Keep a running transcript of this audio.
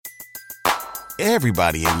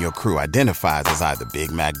Everybody in your crew identifies as either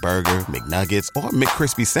Big Mac Burger, McNuggets, or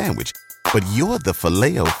McCrispy Sandwich. But you're the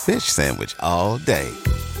Filet-O-Fish Sandwich all day.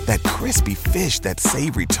 That crispy fish, that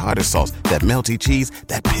savory tartar sauce, that melty cheese,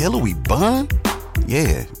 that pillowy bun.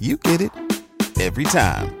 Yeah, you get it. Every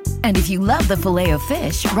time. And if you love the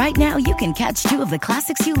Filet-O-Fish, right now you can catch two of the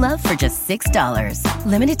classics you love for just $6.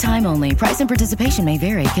 Limited time only. Price and participation may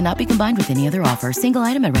vary. Cannot be combined with any other offer. Single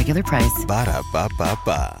item at regular price.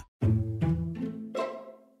 Ba-da-ba-ba-ba.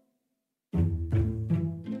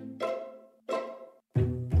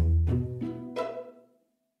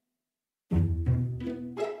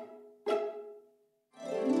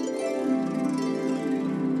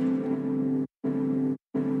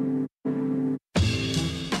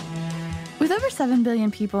 With over 7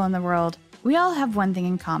 billion people in the world, we all have one thing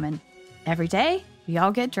in common. Every day, we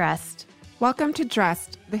all get dressed. Welcome to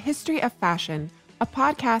Dressed, the History of Fashion, a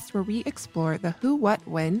podcast where we explore the who, what,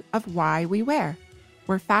 when of why we wear.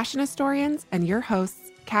 We're fashion historians and your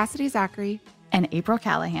hosts, Cassidy Zachary and April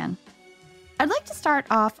Callahan. I'd like to start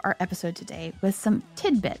off our episode today with some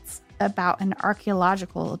tidbits about an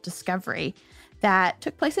archaeological discovery that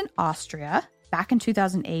took place in Austria back in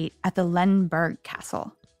 2008 at the Lemberg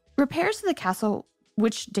Castle. Repairs to the castle,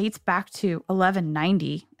 which dates back to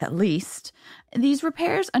 1190 at least, these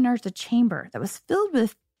repairs unearthed a chamber that was filled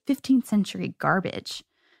with 15th century garbage.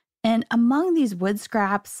 And among these wood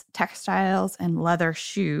scraps, textiles, and leather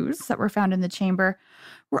shoes that were found in the chamber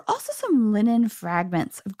were also some linen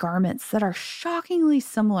fragments of garments that are shockingly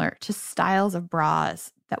similar to styles of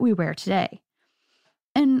bras that we wear today.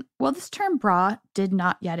 And while this term bra did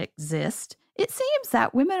not yet exist, it seems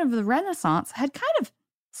that women of the Renaissance had kind of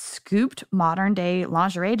scooped modern-day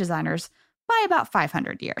lingerie designers by about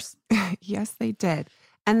 500 years. Yes, they did.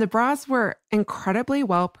 And the bras were incredibly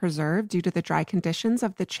well preserved due to the dry conditions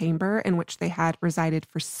of the chamber in which they had resided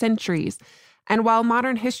for centuries. And while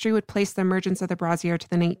modern history would place the emergence of the brassiere to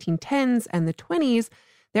the 1910s and the 20s,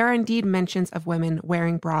 there are indeed mentions of women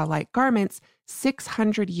wearing bra-like garments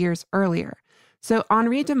 600 years earlier. So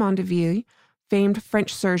Henri de Mondeville, famed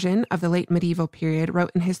French surgeon of the late medieval period, wrote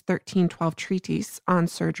in his 1312 treatise on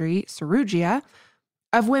surgery, Chirurgia,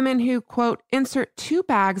 of women who, quote, insert 2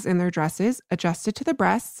 bags in their dresses, adjusted to the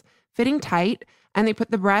breasts, fitting tight, and they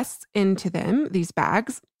put the breasts into them, these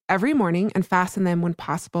bags, every morning and fasten them when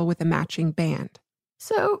possible with a matching band.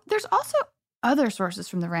 So there's also other sources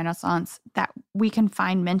from the Renaissance that we can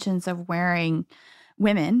find mentions of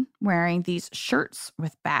women wearing these shirts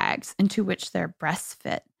with bags into which their breasts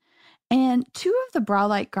fit. And 2 of the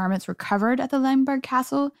bra-like garments recovered at the Lemberg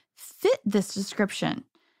Castle fit this description.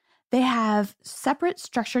 They have separate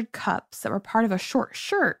structured cups that were part of a short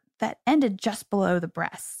shirt that ended just below the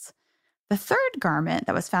breasts. The third garment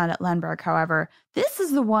that was found at Lemberg, however, this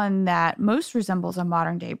is the one that most resembles a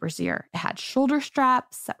modern-day brassiere. It had shoulder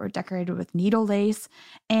straps that were decorated with needle lace,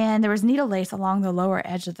 and there was needle lace along the lower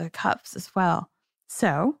edge of the cups as well.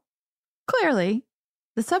 So, clearly,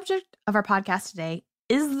 the subject of our podcast today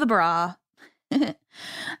is the bra. But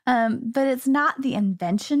it's not the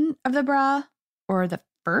invention of the bra or the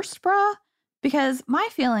first bra, because my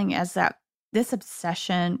feeling is that this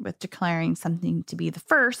obsession with declaring something to be the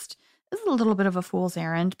first is a little bit of a fool's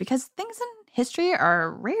errand because things in history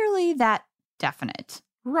are rarely that definite.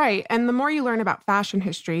 Right. And the more you learn about fashion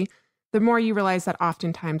history, the more you realize that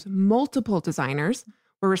oftentimes multiple designers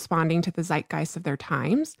were responding to the zeitgeist of their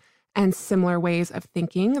times and similar ways of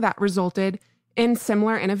thinking that resulted in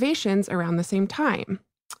similar innovations around the same time.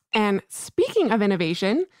 And speaking of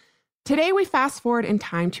innovation, today we fast forward in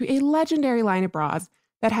time to a legendary line of bras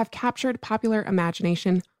that have captured popular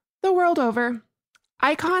imagination the world over.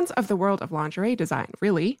 Icons of the world of lingerie design,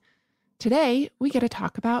 really. Today, we get to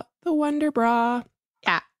talk about the Wonderbra.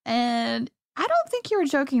 Yeah, and I don't think you were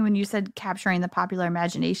joking when you said capturing the popular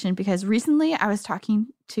imagination, because recently I was talking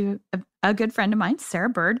to a good friend of mine, Sarah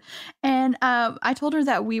Bird, and I told her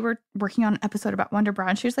that we were working on an episode about Wonderbra,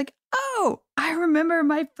 and she was like, oh, I remember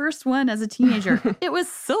my first one as a teenager. It was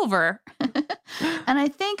silver. And I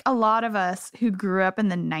think a lot of us who grew up in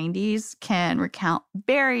the 90s can recount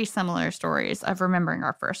very similar stories of remembering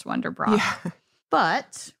our first Wonderbra. Yeah.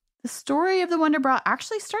 But the story of the Wonderbra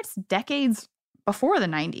actually starts decades before the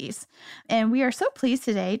 90s. And we are so pleased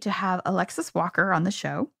today to have Alexis Walker on the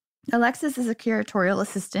show. Alexis is a curatorial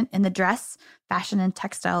assistant in the Dress, Fashion, and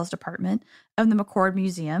Textiles department of the McCord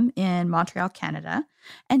Museum in Montreal, Canada.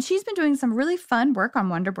 And she's been doing some really fun work on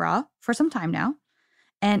Wonderbra for some time now.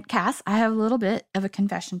 And Cass, I have a little bit of a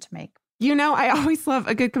confession to make. You know, I always love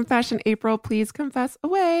a good confession. April, please confess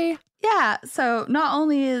away. Yeah, so not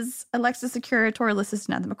only is Alexis a curatorial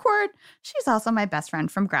assistant at the McCord, she's also my best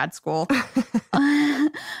friend from grad school.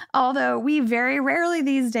 Although we very rarely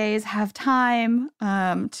these days have time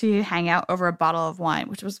to hang out over a bottle of wine,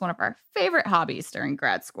 which was one of our favorite hobbies during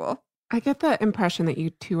grad school. I get the impression that you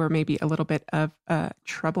two are maybe a little bit of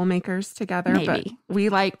troublemakers together, Maybe. but we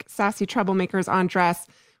like sassy troublemakers on dress.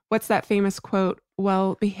 What's that famous quote?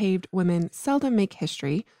 Well-behaved women seldom make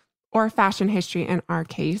history, or fashion history in our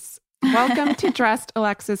case. Welcome to Dressed,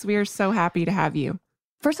 Alexis. We are so happy to have you.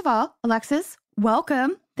 First of all, Alexis,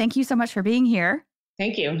 welcome. Thank you so much for being here.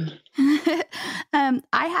 Thank you. I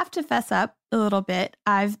have to fess up a little bit.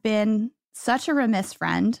 I've been such a remiss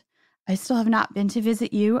friend. I still have not been to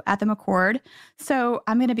visit you at the McCord. So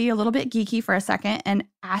I'm going to be a little bit geeky for a second and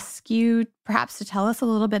ask you perhaps to tell us a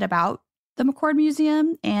little bit about the McCord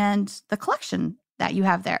Museum and the collection that you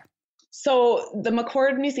have there. So the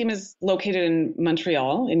McCord Museum is located in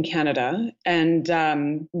Montreal in Canada,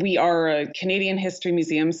 and we are a Canadian history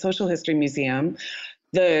museum, social history museum.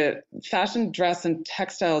 The fashion, dress, and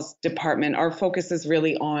textiles department, our focus is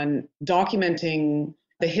really on documenting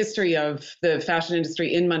the history of the fashion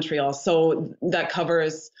industry in Montreal. So that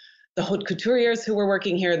covers the haute couturiers who were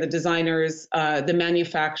working here, the designers, the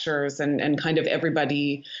manufacturers, and kind of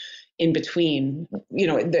everybody in between. You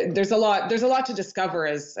know, there's a lot to discover,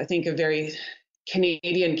 as I think a very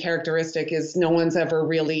Canadian characteristic is no one's ever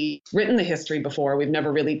really written the history before. We've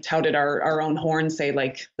never really touted our own horn, say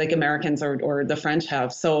like Americans or the French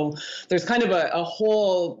have. So there's kind of a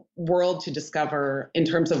whole world to discover in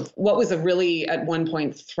terms of what was a really at one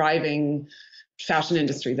point thriving fashion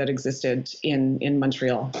industry that existed in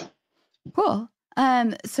Montreal. Cool.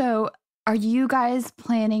 So are you guys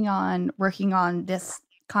planning on working on this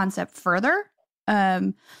concept further?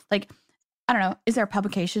 I don't know, is there a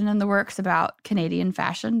publication in the works about Canadian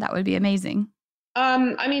fashion? That would be amazing.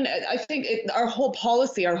 I mean, I think our whole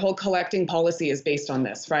policy, our whole collecting policy is based on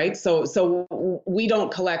this, right? So we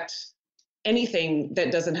don't collect anything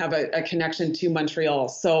that doesn't have a connection to Montreal.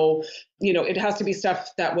 So, you know, it has to be stuff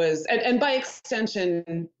that was, and by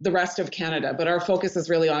extension, the rest of Canada, but our focus is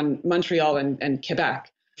really on Montreal and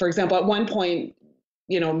Quebec. For example, at one point,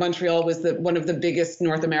 you know, Montreal was one of the biggest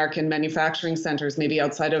North American manufacturing centers, maybe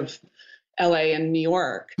outside of LA and New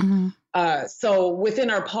York. Mm-hmm. So within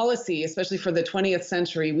our policy, especially for the 20th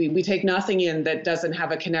century, we take nothing in that doesn't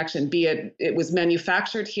have a connection, be it was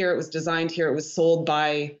manufactured here, it was designed here, it was sold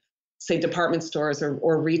by, say, department stores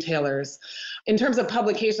or retailers. In terms of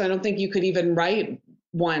publication, I don't think you could even write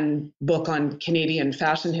one book on Canadian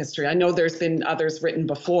fashion history. I know there's been others written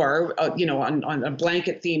before, you know, on a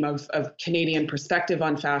blanket theme of Canadian perspective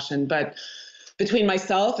on fashion, but between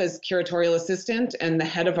myself as curatorial assistant and the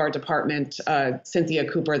head of our department, Cynthia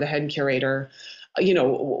Cooper, the head curator, you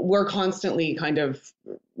know, we're constantly kind of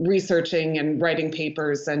researching and writing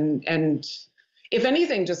papers and if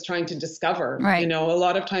anything, just trying to discover. Right. You know, a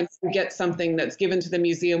lot of times you get something that's given to the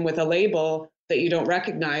museum with a label that you don't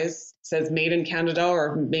recognize, says made in Canada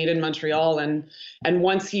or made in Montreal. And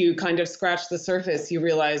once you kind of scratch the surface, you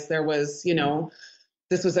realize there was, you know,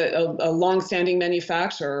 this was a longstanding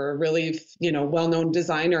manufacturer, a really, you know, well-known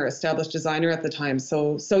designer, established designer at the time.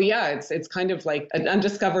 So yeah, it's kind of like an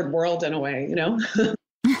undiscovered world in a way, you know.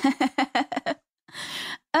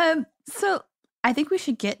 So I think we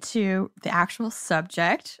should get to the actual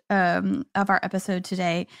subject of our episode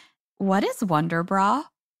today. What is Wonderbra?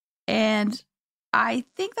 And I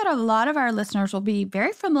think that a lot of our listeners will be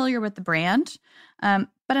very familiar with the brand, but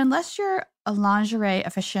unless you're a lingerie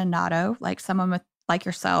aficionado, like someone like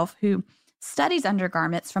yourself who studies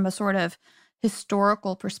undergarments from a sort of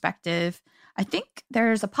historical perspective, I think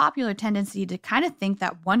there's a popular tendency to kind of think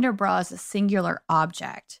that Wonderbra is a singular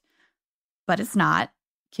object, but it's not.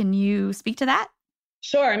 Can you speak to that?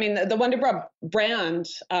 Sure. I mean, the Wonderbra brand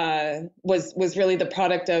was really the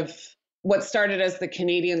product of what started as the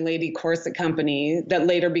Canadian Lady Corset Company that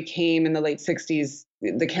later became, in the late 60s,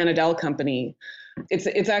 the Canadelle Company.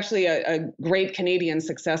 It's actually a great Canadian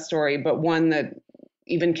success story, but one that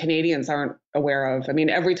even Canadians aren't aware of. I mean,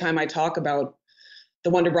 every time I talk about the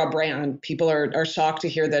Wonderbra brand, people are shocked to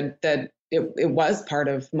hear that it was part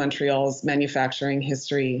of Montreal's manufacturing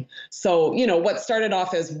history. So, you know, what started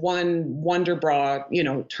off as one Wonderbra, you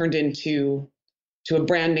know, turned into a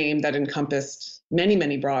brand name that encompassed many,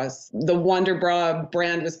 many bras. The Wonderbra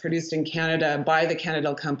brand was produced in Canada by the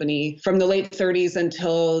Canadelle Company from the late 30s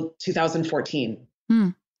until 2014.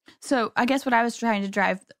 So I guess what I was trying to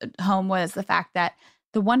drive home was the fact that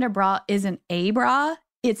the Wonderbra isn't a bra,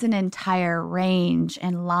 it's an entire range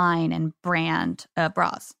and line and brand of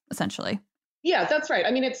bras, essentially. Yeah, that's right.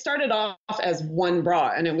 I mean, it started off as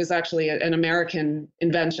Wonderbra, and it was actually an American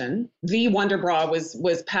invention. The Wonderbra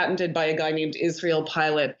was patented by a guy named Israel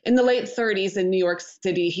Pilot in the late 30s in New York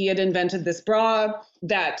City. He had invented this bra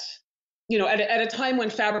that, at a time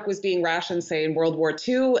when fabric was being rationed, say in World War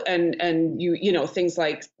II, and things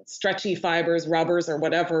like stretchy fibers, rubbers, or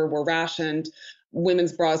whatever were rationed.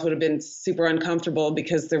 Women's bras would have been super uncomfortable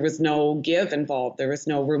because there was no give involved. There was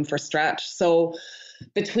no room for stretch. So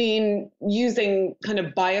between using kind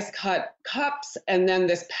of bias cut cups and then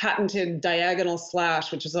this patented diagonal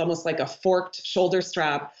slash, which is almost like a forked shoulder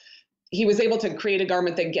strap, he was able to create a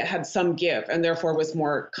garment that had some give and therefore was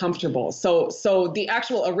more comfortable. So the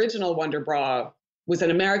actual original Wonderbra was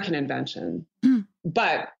an American invention,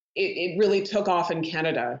 but it really took off in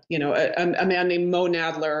Canada. A man named Mo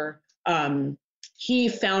Nadler, he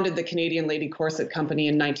founded the Canadian Lady Corset Company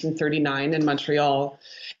in 1939 in Montreal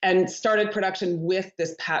and started production with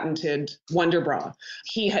this patented Wonderbra.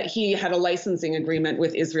 He had a licensing agreement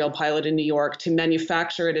with Israel Pilot in New York to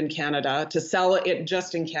manufacture it in Canada, to sell it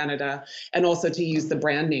just in Canada, and also to use the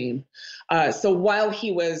brand name. So while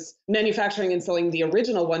he was manufacturing and selling the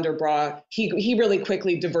original Wonderbra, he really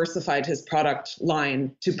quickly diversified his product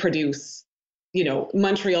line to produce,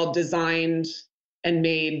 Montreal designed and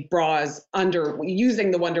made bras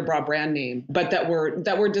using the Wonderbra brand name, but that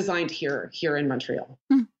were designed here in Montreal.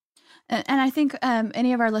 And I think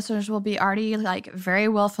any of our listeners will be already very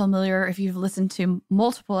well familiar, if you've listened to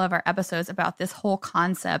multiple of our episodes, about this whole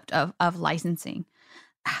concept of licensing.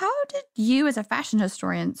 How did you, as a fashion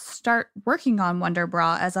historian, start working on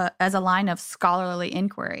Wonderbra as a line of scholarly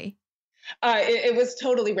inquiry? It was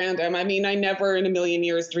totally random. I mean, I never in a million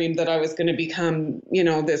years dreamed that I was going to become,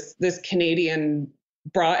 this Canadian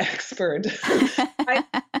bra expert.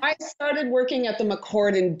 I started working at the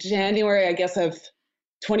McCord in January, I guess, of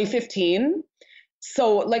 2015.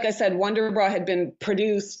 So, like I said, Wonderbra had been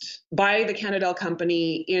produced by the Canadel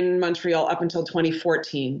Company in Montreal up until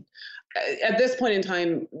 2014. At this point in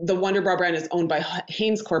time, the Wonderbra brand is owned by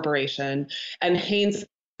Hanes Corporation, and Hanes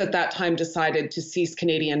at that time decided to cease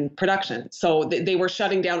Canadian production. So they were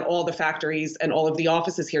shutting down all the factories and all of the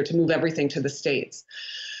offices here to move everything to the States.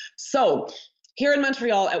 So here in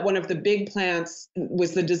Montreal, at one of the big plants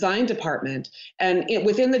was the design department. And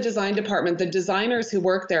within the design department, the designers who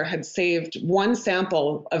worked there had saved one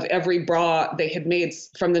sample of every bra they had made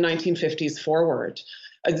from the 1950s forward.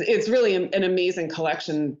 It's really an amazing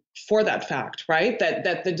collection for that fact, right?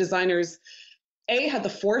 That the designers, had the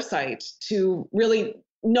foresight to really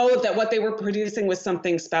know that what they were producing was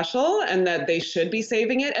something special and that they should be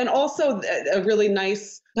saving it. And also a really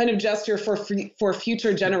nice kind of gesture for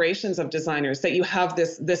future generations of designers, that you have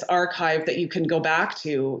this archive that you can go back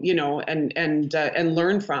to, and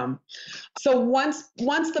learn from. So once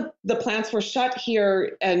the plants were shut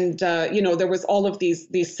here and, there was all of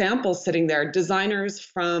these samples sitting there, designers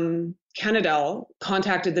from Canadel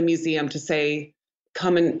contacted the museum to say,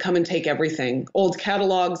 come and take everything, old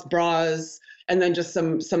catalogs, bras, and then just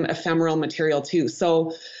some ephemeral material too.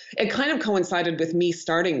 So it kind of coincided with me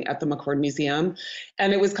starting at the McCord Museum.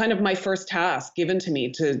 And it was kind of my first task given to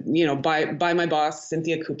me to, by my boss,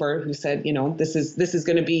 Cynthia Cooper, who said, this is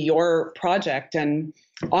going to be your project. And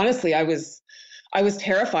honestly, I was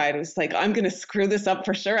terrified. I was like, I'm going to screw this up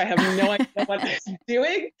for sure. I have no idea what I'm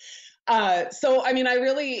doing. So, I mean,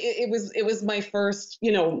 it was my first,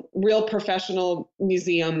 real professional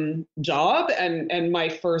museum job and my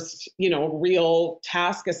first, real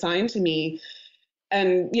task assigned to me.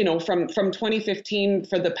 And, from 2015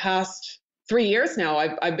 for the past 3 years now,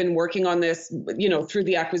 I've been working on this, through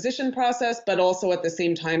the acquisition process, but also at the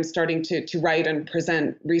same time starting to write and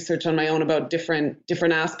present research on my own about different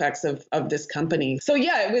aspects of this company. So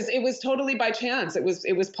yeah, it was totally by chance. It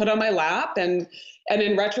was put on my lap, and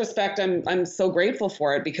in retrospect, I'm so grateful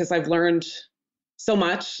for it because I've learned so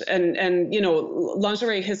much. And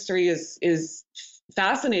lingerie history is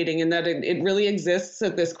fascinating in that it really exists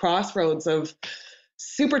at this crossroads of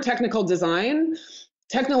super technical design,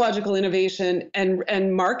 technological innovation,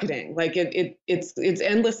 and marketing. Like it's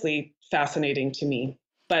endlessly fascinating to me.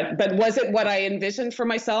 But was it what I envisioned for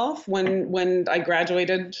myself when I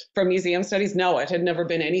graduated from museum studies? No, it had never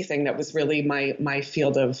been anything that was really my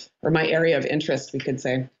field of, or my area of interest, we could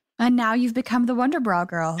say. And now you've become the Wonderbra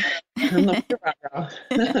girl. I'm the Wonderbra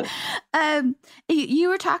girl. You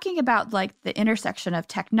were talking about the intersection of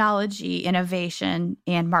technology, innovation,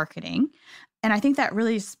 and marketing. And I think that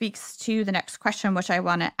really speaks to the next question, which I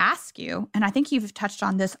want to ask you. And I think you've touched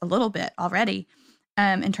on this a little bit already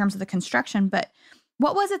in terms of the construction, but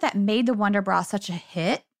what was it that made the Wonderbra such a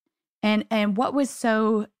hit? And what was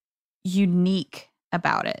so unique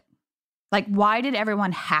about it? Why did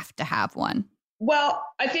everyone have to have one? Well,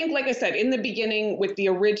 I think, like I said, in the beginning with the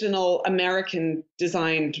original American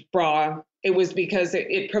designed bra, it was because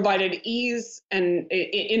it provided ease and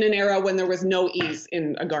in an era when there was no ease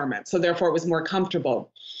in a garment. So therefore it was more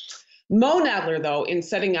comfortable. Mo Nadler, though, in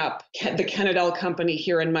setting up the Canadel company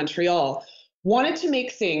here in Montreal, wanted to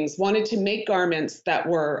make garments that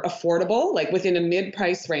were affordable, like within a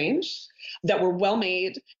mid-price range, that were well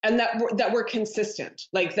made, and that were consistent.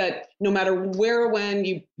 Like that no matter where or when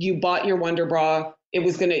you bought your Wonderbra,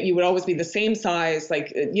 you would always be the same size,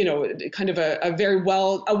 like, kind of a very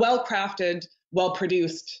well-crafted,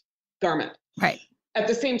 well-produced garment. Right. At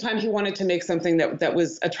the same time, he wanted to make something that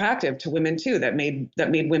was attractive to women too, that made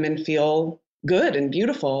women feel good and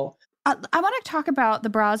beautiful. I want to talk about the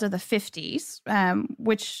bras of the 50s,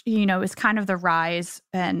 which, is kind of the rise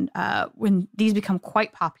and when these become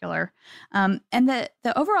quite popular. And the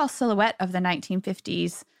overall silhouette of the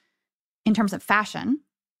 1950s in terms of fashion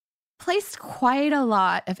placed quite a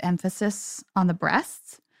lot of emphasis on the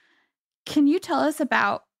breasts. Can you tell us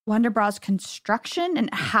about Wonderbra's construction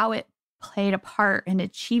and how it played a part in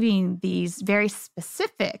achieving these very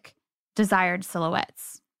specific desired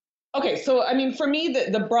silhouettes? Okay, so I mean, for me,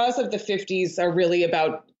 the bras of the 50s are really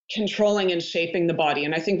about controlling and shaping the body.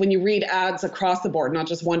 And I think when you read ads across the board, not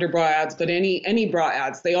just Wonderbra ads, but any bra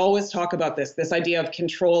ads, they always talk about this idea of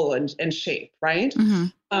control and shape, right?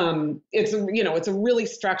 Mm-hmm. It's a really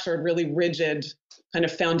structured, really rigid kind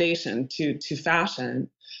of foundation to fashion.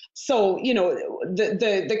 So,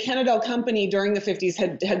 the Canadel company during the 50s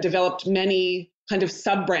had developed many kind of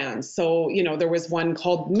sub-brands. So, there was one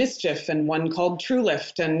called Mischief and one called True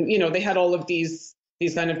Lift. And, they had all of these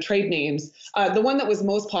kind of trade names. The one that was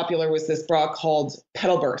most popular was this bra called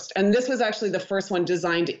Petal Burst. And this was actually the first one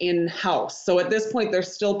designed in-house. So at this point, they're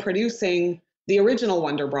still producing the original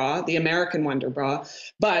Wonderbra, the American Wonderbra,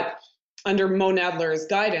 but under Mo Nadler's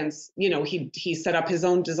guidance, he set up his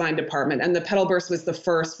own design department, and the Petal Burst was the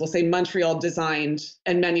first, we'll say, Montreal designed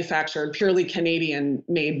and manufactured, purely Canadian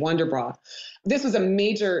made Wonderbra. This was a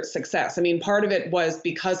major success. I mean, part of it was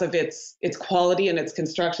because of its quality and its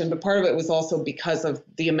construction, but part of it was also because of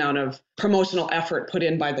the amount of promotional effort put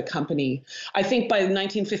in by the company. I think by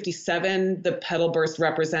 1957, the Petal Burst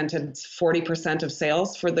represented 40% of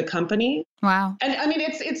sales for the company. Wow. And I mean,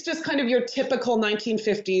 it's just kind of your typical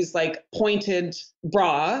 1950s, like pointed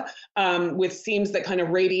bra with seams that kind of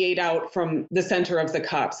radiate out from the center of the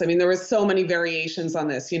cups. I mean, there was so many variations on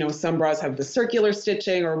this. Some bras have the circular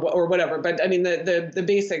stitching or whatever. But I mean, the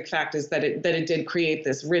basic fact is that it did create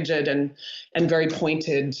this rigid and very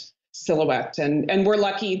pointed silhouette. And we're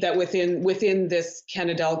lucky that within this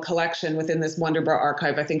Canadel collection, within this Wonderbra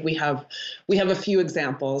archive, I think we have a few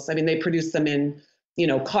examples. I mean, they produce them in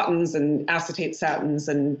cottons and acetate satins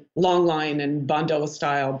and long line and bandeau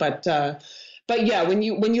style. But yeah, when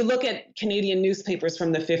you look at Canadian newspapers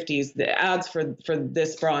from the 50s, the ads for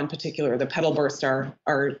this bra in particular, the Petal Burst, are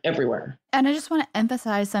everywhere. And I just want to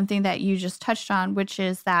emphasize something that you just touched on, which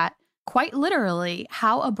is that quite literally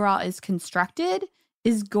how a bra is constructed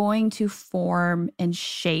is going to form and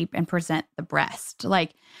shape and present the breast.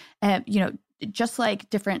 Like, just like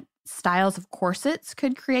different styles of corsets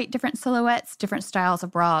could create different silhouettes, different styles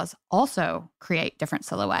of bras also create different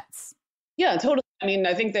silhouettes. Yeah, totally. I mean,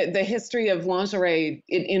 I think that the history of lingerie,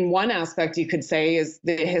 in one aspect, you could say, is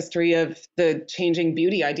the history of the changing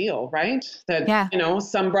beauty ideal, right? That,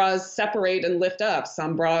 some bras separate and lift up,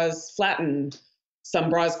 some bras flatten, some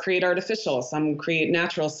bras create artificial, some create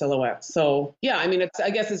natural silhouettes. So, yeah, I mean, I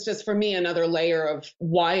guess it's just for me another layer of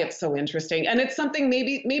why it's so interesting. And it's something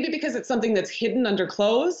maybe because it's something that's hidden under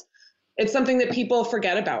clothes. It's something that people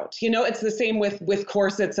forget about. It's the same with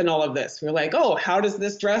corsets and all of this. We're like, oh, how does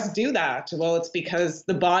this dress do that? Well, it's because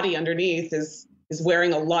the body underneath is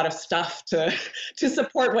wearing a lot of stuff to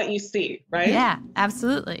support what you see, right? Yeah,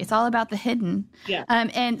 absolutely. It's all about the hidden. Yeah.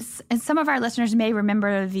 And some of our listeners may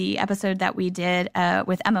remember the episode that we did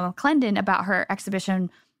with Emma McClendon about her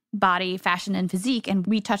exhibition, Body, Fashion, and Physique, and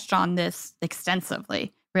we touched on this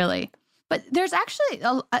extensively, really. But there's actually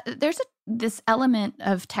this element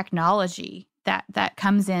of technology that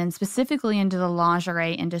comes in specifically into the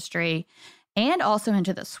lingerie industry and also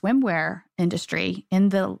into the swimwear industry in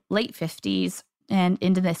the late 50s and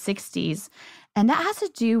into the 60s. And that has to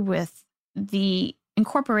do with the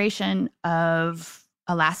incorporation of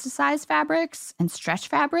elasticized fabrics and stretch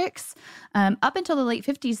fabrics. Up until the late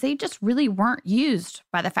 50s, they just really weren't used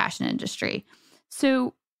by the fashion industry.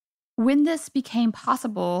 So when this became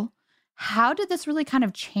possible, how did this really kind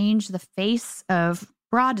of change the face of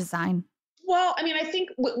bra design? Well, I mean, I think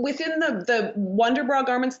within the Wonderbra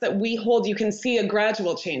garments that we hold, you can see a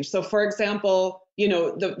gradual change. So, for example,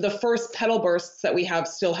 the first petal bursts that we have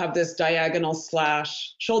still have this diagonal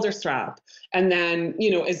slash shoulder strap. And then,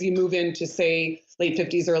 as you move into, say, late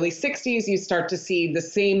 50s, early 60s, you start to see the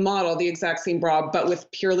same model, the exact same bra, but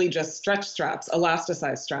with purely just stretch straps,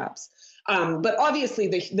 elasticized straps. But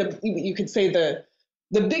obviously, you could say the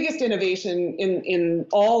biggest innovation in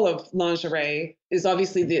all of lingerie is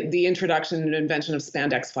obviously the introduction and invention of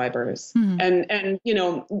spandex fibers. Mm-hmm. And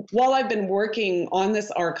while I've been working on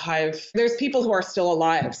this archive, there's people who are still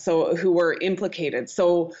alive, so who were implicated.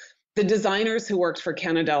 So the designers who worked for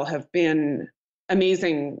Cannondale have been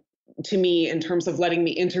amazing to me in terms of letting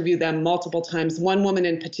me interview them multiple times. One woman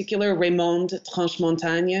in particular, Raymonde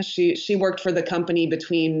Tranchemontagne, she worked for the company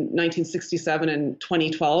between 1967 and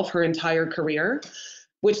 2012, her entire career,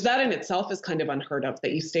 which that in itself is kind of unheard of,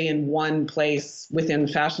 that you stay in one place within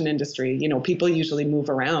fashion industry. People usually move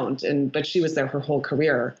around, but she was there her whole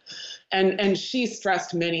career. And she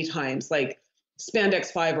stressed many times, like,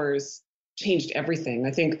 spandex fibers changed everything.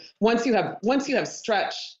 I think once you have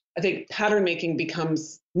stretch, I think pattern making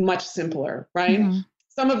becomes much simpler, right? Mm-hmm.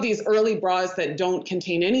 Some of these early bras that don't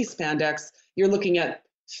contain any spandex, you're looking at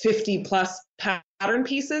 50 plus pattern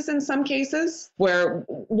pieces in some cases, where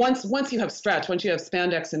once you have stretch, once you have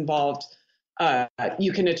spandex involved,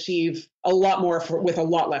 you can achieve a lot more with a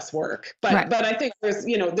lot less work. But right. But I think there's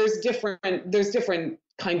different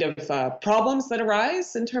kind of problems that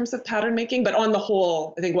arise in terms of pattern making. But on the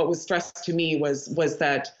whole, I think what was stressed to me was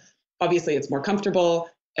that obviously it's more comfortable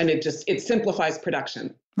and it simplifies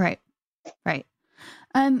production. Right.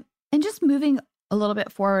 And just moving a little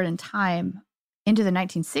bit forward in time into the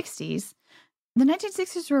 1960s, the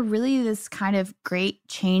 1960s were really this kind of great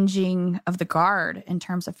changing of the guard in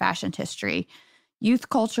terms of fashion history. Youth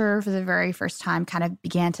culture, for the very first time, kind of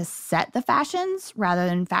began to set the fashions rather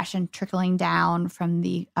than fashion trickling down from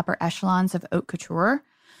the upper echelons of haute couture.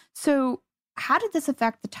 So how did this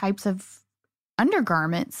affect the types of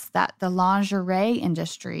undergarments that the lingerie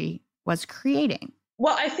industry was creating?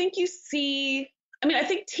 Well, I think I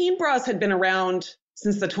think teen bras had been around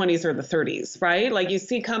since the 20s or the 30s, right? Like, you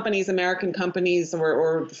see companies, American companies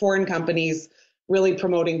or foreign companies, really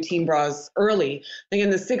promoting teen bras early. I think in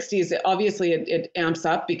the 60s, obviously it amps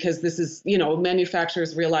up because this is,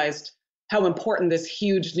 manufacturers realized how important this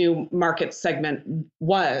huge new market segment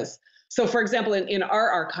was. So, for example, in our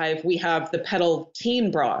archive, we have the petal teen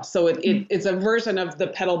bra. So it's a version of the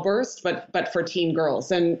petal burst, but for teen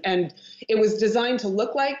girls. And it was designed to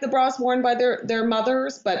look like the bras worn by their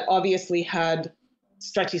mothers, but obviously had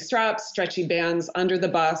stretchy straps, stretchy bands under the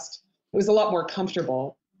bust. It was a lot more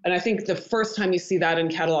comfortable. And I think the first time you see that in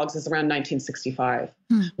catalogs is around 1965.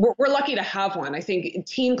 We're lucky to have one. I think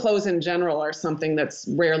teen clothes in general are something that's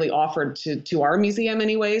rarely offered to our museum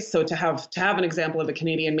anyways. So to have an example of a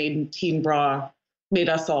Canadian-made teen bra made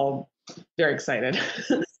us all very excited.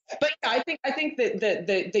 But yeah, I think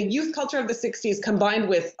that the youth culture of the 60s combined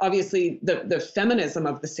with obviously the feminism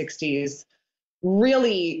of the 60s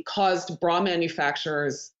really caused bra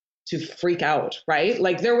manufacturers to freak out, right?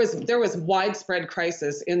 Like, there was widespread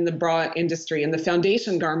crisis in the bra industry and the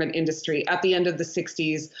foundation garment industry at the end of the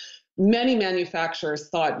 60s. Many manufacturers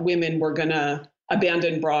thought women were going to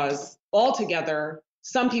abandon bras altogether.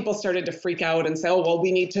 Some people started to freak out and say, oh, well,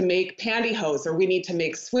 we need to make pantyhose or we need to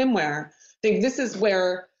make swimwear. I think this is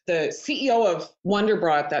where the CEO of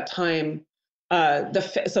Wonderbra at that time,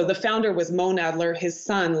 so the founder was Mo Nadler. His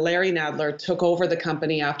son, Larry Nadler, took over the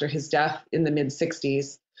company after his death in the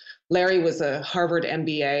mid-60s. Larry was a Harvard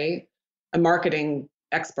MBA, a marketing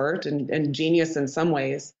expert and genius in some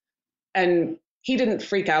ways. And he didn't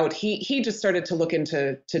freak out. He just started to look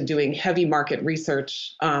into doing heavy market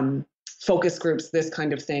research, focus groups, this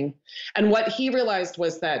kind of thing. And what he realized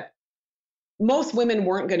was that most women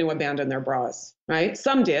weren't going to abandon their bras, right?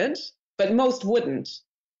 Some did, but most wouldn't.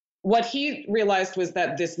 What he realized was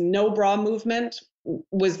that this no bra movement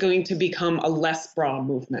was going to become a less bra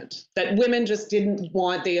movement, that women just didn't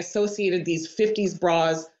want. They associated these 50s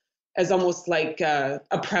bras as almost like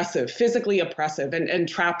oppressive, physically oppressive, and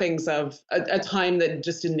trappings of a time that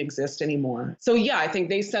just didn't exist anymore. So yeah, I think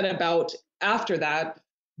they set about after that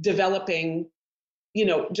developing,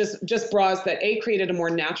 just bras that created a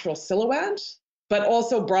more natural silhouette, but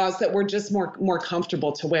also bras that were just more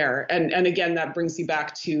comfortable to wear. And again, that brings you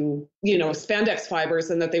back to, spandex fibers,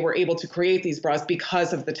 and that they were able to create these bras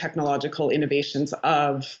because of the technological innovations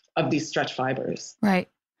of these stretch fibers. Right.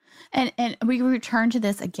 And we return to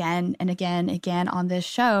this again and again on this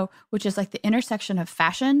show, which is like the intersection of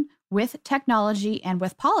fashion with technology and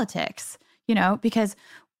with politics, because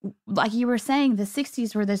like you were saying, the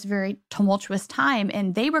 60s were this very tumultuous time,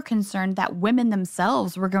 and they were concerned that women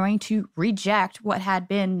themselves were going to reject what had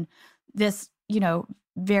been this,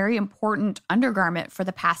 very important undergarment for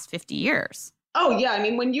the past 50 years. Oh, yeah. I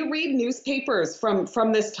mean, when you read newspapers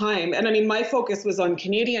from this time, and I mean, my focus was on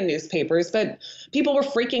Canadian newspapers, but people were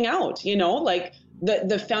freaking out, like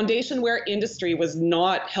the foundation wear industry was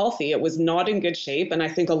not healthy. It was not in good shape. And I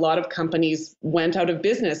think a lot of companies went out of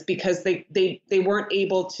business because they weren't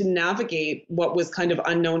able to navigate what was kind of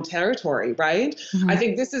unknown territory, right? Mm-hmm. I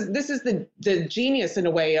think this is the genius in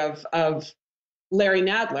a way of Larry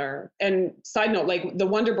Nadler. And side note, like the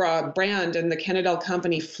Wonderbra brand and the Cannondale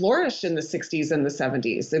company flourished in the 60s and the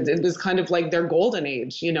 70s. It was kind of like their golden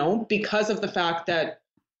age, because of the fact that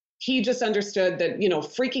he just understood that,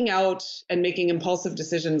 freaking out and making impulsive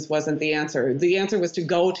decisions wasn't the answer. The answer was to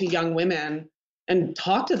go to young women and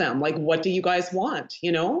talk to them. Like, what do you guys want?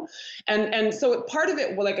 And so part of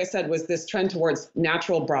it, well, like I said, was this trend towards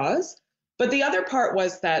natural bras. But the other part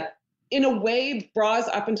was that in a way, bras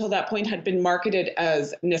up until that point had been marketed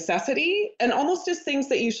as necessity and almost as things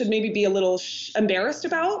that you should maybe be a little embarrassed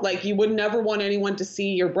about. Like you would never want anyone to see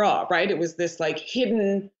your bra, right? It was this like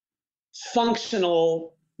hidden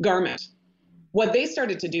functional garment. What they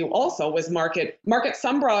started to do also was market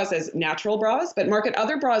some bras as natural bras, but market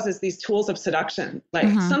other bras as these tools of seduction, like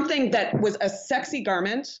something that was a sexy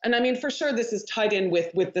garment. And I mean, for sure, this is tied in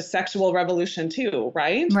with the sexual revolution too,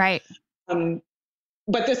 right? Right.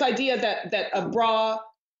 But this idea that a bra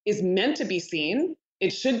is meant to be seen, it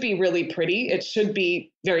should be really pretty, it should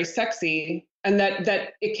be very sexy, and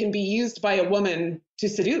that it can be used by a woman to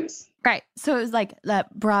seduce. Right. So it was like the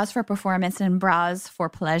bras for performance and bras for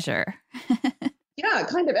pleasure. Yeah,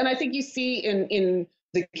 kind of. And I think you see in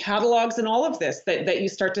the catalogs and all of this that you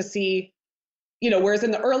start to see, whereas in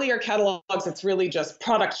the earlier catalogs, it's really just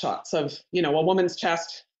product shots of, a woman's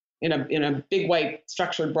chest in a big white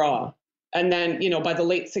structured bra. And then, by the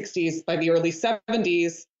late 60s, by the early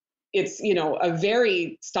 70s, it's, a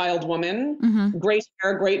very styled woman, great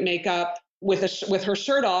hair, great makeup, with her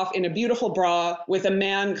shirt off in a beautiful bra, with a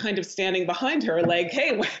man kind of standing behind her like,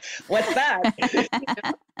 hey, what's that?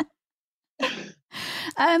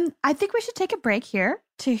 I think we should take a break here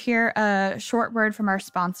to hear a short word from our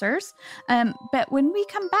sponsors. But when we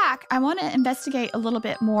come back, I want to investigate a little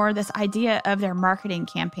bit more this idea of their marketing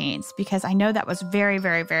campaigns, because I know that was very,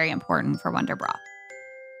 very, very important for Wonderbra.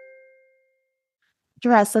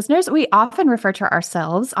 Dress listeners, we often refer to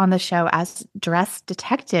ourselves on the show as dress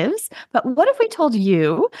detectives. But what if we told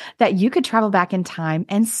you that you could travel back in time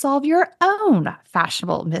and solve your own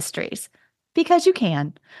fashionable mysteries? Because you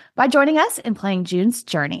can, by joining us in playing June's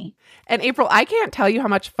Journey. And April, I can't tell you how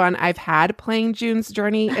much fun I've had playing June's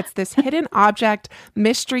Journey. It's this hidden object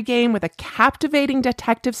mystery game with a captivating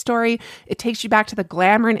detective story. It takes you back to the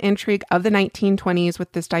glamour and intrigue of the 1920s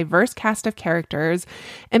with this diverse cast of characters.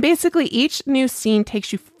 And basically, each new scene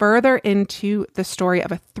takes you further into the story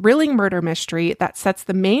of a thrilling murder mystery that sets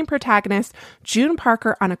the main protagonist, June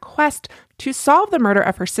Parker, on a quest to solve the murder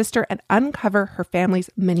of her sister and uncover her family's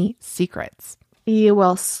many secrets. You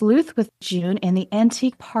will sleuth with June in the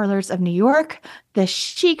antique parlors of New York, the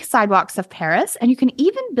chic sidewalks of Paris, and you can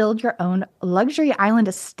even build your own luxury island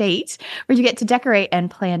estate where you get to decorate and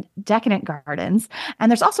plant decadent gardens.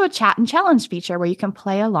 And there's also a chat and challenge feature where you can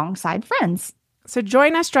play alongside friends. So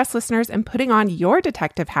join us, dress listeners, in putting on your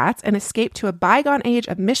detective hats and escape to a bygone age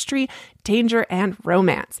of mystery, danger, and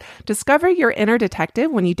romance. Discover your inner detective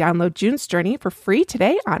when you download June's Journey for free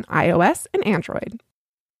today on iOS and Android.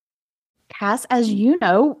 Cass, as you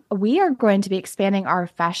know, we are going to be expanding our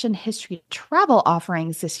fashion history travel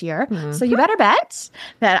offerings this year. So you better bet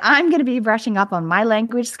that I'm going to be brushing up on my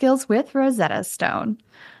language skills with Rosetta Stone.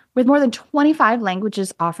 With more than 25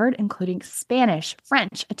 languages offered, including Spanish,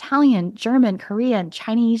 French, Italian, German, Korean,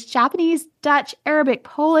 Chinese, Japanese, Dutch, Arabic,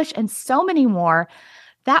 Polish, and so many more,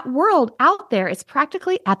 that world out there is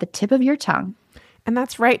practically at the tip of your tongue. And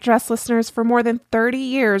that's right, dress listeners. For more than 30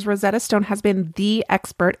 years, Rosetta Stone has been the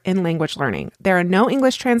expert in language learning. There are no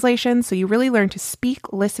English translations, so you really learn to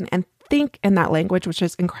speak, listen, and think in that language, which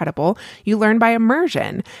is incredible. You learn by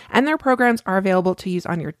immersion, and their programs are available to use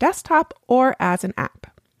on your desktop or as an app.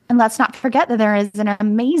 And let's not forget that there is an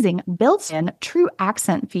amazing built-in true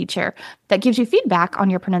accent feature that gives you feedback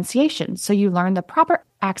on your pronunciation, so you learn the proper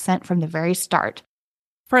accent from the very start.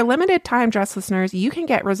 For a limited time, dress listeners, you can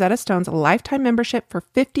get Rosetta Stone's lifetime membership for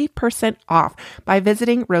 50% off by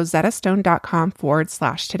visiting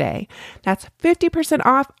rosettastone.com/today. That's 50%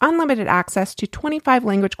 off unlimited access to 25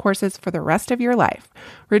 language courses for the rest of your life.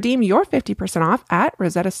 Redeem your 50% off at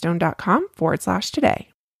rosettastone.com/today.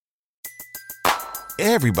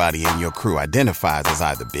 Everybody in your crew identifies as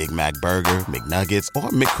either Big Mac Burger, McNuggets, or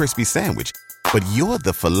McCrispy Sandwich. But you're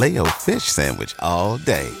the Filet-O-Fish Sandwich all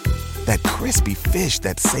day. That crispy fish,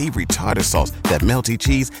 that savory tartar sauce, that melty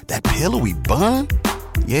cheese, that pillowy bun.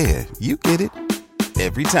 Yeah, you get it.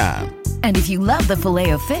 Every time. And if you love the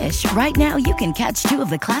Filet-O-Fish, right now you can catch two of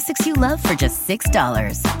the classics you love for just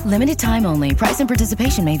 $6. Limited time only. Price and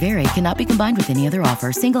participation may vary. Cannot be combined with any other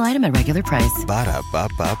offer. Single item at regular price.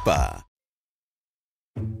 Ba-da-ba-ba-ba.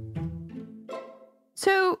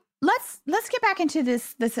 So let's get back into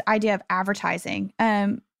this idea of advertising.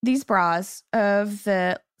 These bras of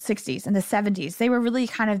the 60s and the 70s, they were really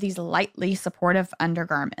kind of these lightly supportive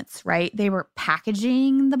undergarments, right? They were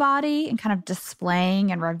packaging the body and kind of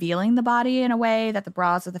displaying and revealing the body in a way that the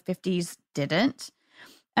bras of the 50s didn't.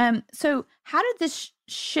 So how did this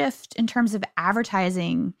shift in terms of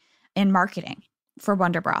advertising and marketing for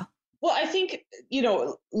Wonderbra? Well, I think,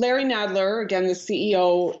 Larry Nadler, again, the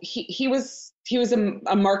CEO, he was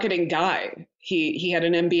a marketing guy. He had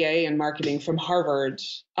an MBA in marketing from Harvard.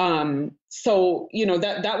 So,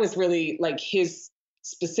 that was really like his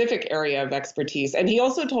specific area of expertise. And he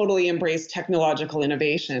also totally embraced technological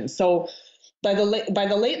innovation. So by the late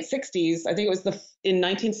 60s, I think it was in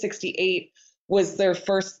 1968 was their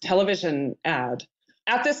first television ad.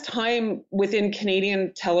 At this time, within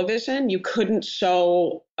Canadian television, you couldn't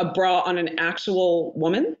show a bra on an actual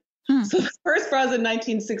woman. So the first bras in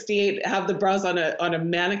 1968 have the bras on a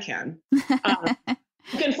mannequin. You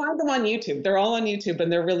can find them on YouTube. They're all on YouTube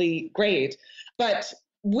and they're really great. But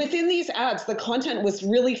within these ads, the content was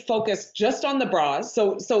really focused just on the bras.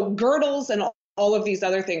 So girdles and all of these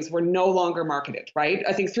other things were no longer marketed, right?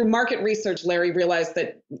 I think through market research, Larry realized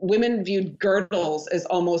that women viewed girdles as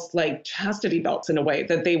almost like chastity belts in a way,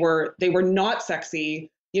 that they were not sexy.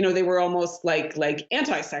 They were almost like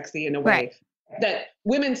anti-sexy in a way. Right. That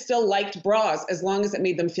women still liked bras as long as it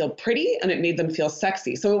made them feel pretty and it made them feel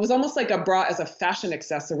sexy. So it was almost like a bra as a fashion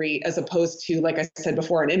accessory, as opposed to, like I said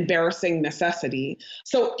before, an embarrassing necessity.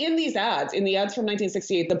 So in the ads from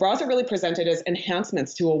 1968, the bras are really presented as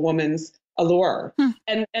enhancements to a woman's allure.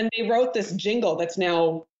 And they wrote this jingle that's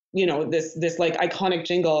now, this like iconic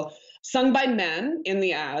jingle sung by men in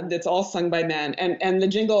the ad. That's all sung by men. And the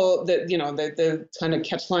jingle that, the kind of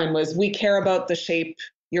catch line was, "We care about the shape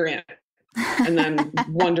you're in." And then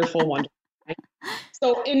wonderful. Right?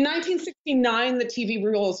 So in 1969, the TV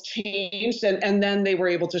rules changed and then they were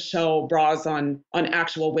able to show bras on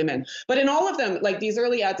actual women. But in all of them, like these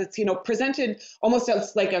early ads, it's, presented almost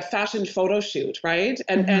as like a fashion photo shoot, right?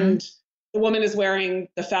 And the woman is wearing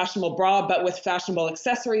the fashionable bra, but with fashionable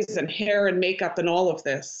accessories and hair and makeup and all of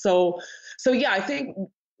this. So yeah, I think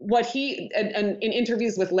what he, and in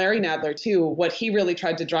interviews with Larry Nadler too, what he really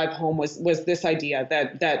tried to drive home was this idea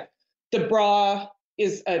that the bra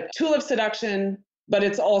is a tool of seduction, but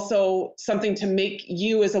it's also something to make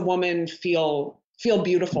you as a woman feel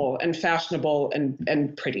beautiful and fashionable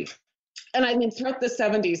and pretty. And I mean, throughout the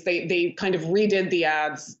 70s, they kind of redid the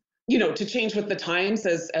ads, to change with the times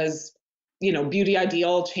as beauty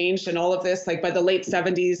ideal changed and all of this. Like by the late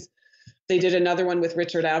 70s, they did another one with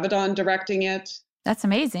Richard Avedon directing it. That's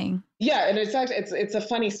amazing. Yeah, and it's a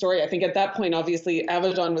funny story. I think at that point, obviously,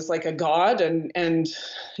 Avedon was like a god, and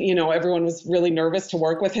everyone was really nervous to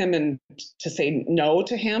work with him and to say no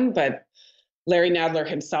to him. But Larry Nadler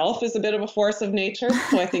himself is a bit of a force of nature,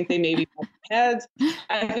 so I think they maybe bumped heads.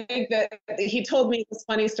 I think that he told me this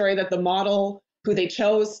funny story that the model who they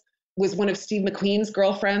chose was one of Steve McQueen's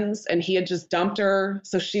girlfriends, and he had just dumped her.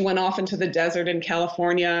 So she went off into the desert in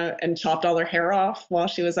California and chopped all her hair off while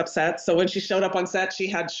she was upset. So when she showed up on set, she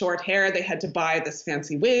had short hair. They had to buy this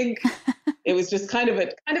fancy wig. It was just kind of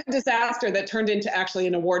a disaster that turned into actually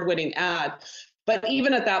an award-winning ad. But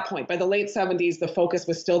even at that point, by the late 70s, the focus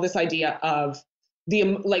was still this idea of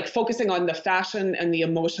focusing on the fashion and the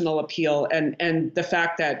emotional appeal and the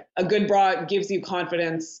fact that a good bra gives you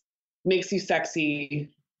confidence, makes you sexy,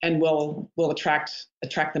 and will attract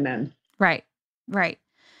the men. Right.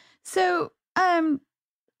 So, I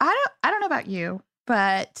don't know about you,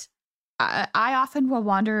 but I often will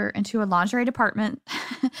wander into a lingerie department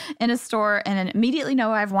in a store and then immediately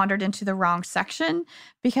know I've wandered into the wrong section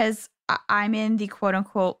because I'm in the quote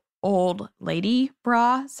unquote old lady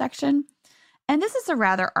bra section. And this is a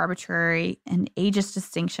rather arbitrary and ageist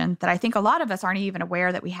distinction that I think a lot of us aren't even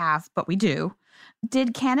aware that we have, but we do.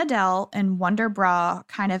 Did Canadel and Wonderbra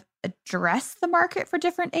kind of address the market for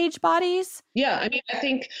different age bodies? Yeah, I mean, I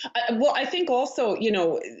think also,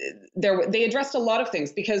 they addressed a lot of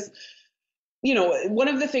things because one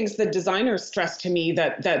of the things that designers stress to me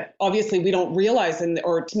that obviously we don't realize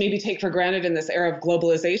or to maybe take for granted in this era of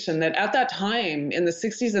globalization, that at that time in the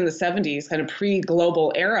 60s and the 70s, kind of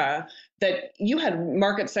pre-global era, that you had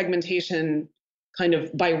market segmentation kind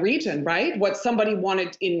of by region, right? What somebody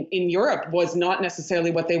wanted in Europe was not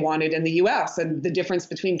necessarily what they wanted in the US, and the difference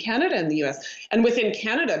between Canada and the US. And within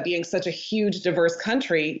Canada being such a huge, diverse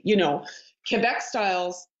country, Quebec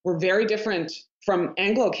styles were very different from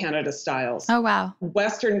Anglo-Canada styles. Oh, wow.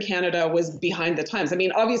 Western Canada was behind the times. I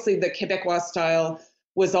mean, obviously the Quebecois style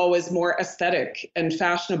was always more aesthetic and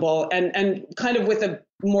fashionable and kind of with a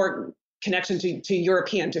more connection to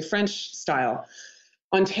European, to French style.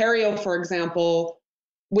 Ontario, for example,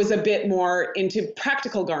 was a bit more into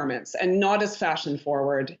practical garments and not as fashion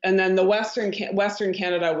forward. And then the Western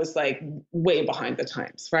Canada was like way behind the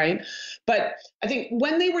times, right? But I think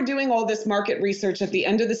when they were doing all this market research at the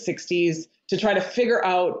end of the 60s to try to figure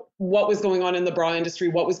out what was going on in the bra industry,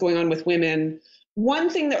 what was going on with women, one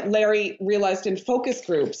thing that Larry realized in focus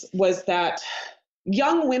groups was that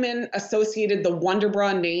young women associated the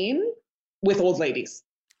Wonderbra name with old ladies.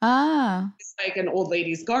 Ah. It's like an old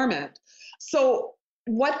lady's garment. So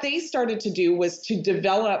what they started to do was to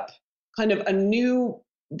develop kind of a new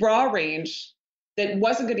bra range that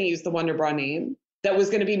wasn't going to use the Wonderbra name, that was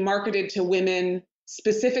going to be marketed to women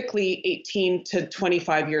specifically 18 to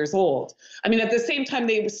 25 years old. I mean, at the same time,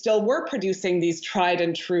 they still were producing these tried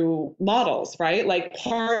and true models, right? Like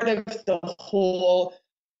part of the whole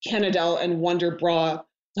Canadelle and Wonderbra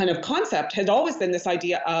kind of concept had always been this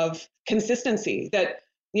idea of consistency, that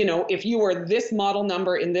if you were this model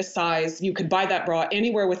number in this size, you could buy that bra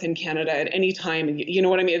anywhere within Canada at any time. And you know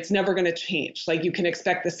what I mean? It's never going to change. Like you can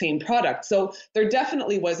expect the same product. So there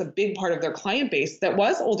definitely was a big part of their client base that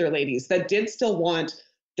was older ladies that did still want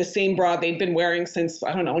the same bra they'd been wearing since,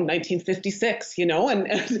 1956,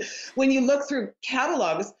 and when you look through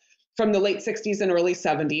catalogs from the late 60s and early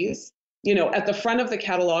 70s, at the front of the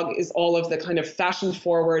catalog is all of the kind of fashion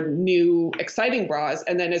forward, new, exciting bras.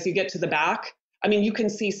 And then as you get to the back, I mean, you can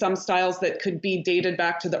see some styles that could be dated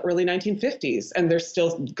back to the early 1950s, and there's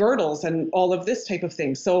still girdles and all of this type of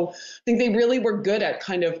thing. So I think they really were good at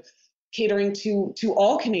kind of catering to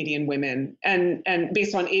all Canadian women, and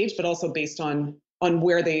based on age, but also based on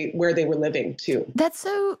where they were living too. That's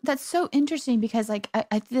so interesting, because like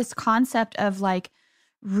this concept of like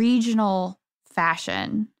regional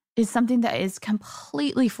fashion is something that is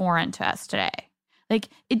completely foreign to us today. Like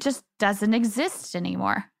it just doesn't exist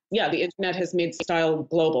anymore. Yeah, the internet has made style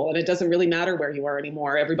global, and it doesn't really matter where you are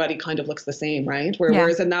anymore. Everybody kind of looks the same, right?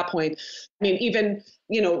 Whereas in that point, I mean, even,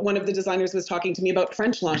 one of the designers was talking to me about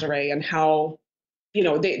French lingerie and how,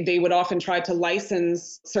 they would often try to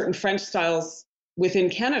license certain French styles within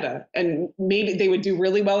Canada, and maybe they would do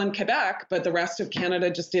really well in Quebec, but the rest of Canada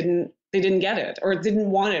just didn't get it, or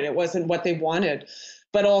didn't want it. It wasn't what they wanted.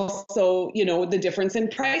 But also, the difference in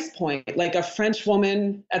price point. Like a French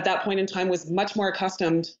woman at that point in time was much more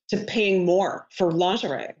accustomed to paying more for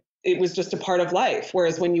lingerie. It was just a part of life.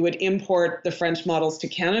 Whereas when you would import the French models to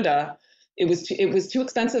Canada, it was too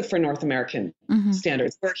expensive for North American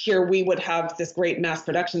standards. Where here we would have this great mass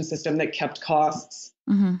production system that kept costs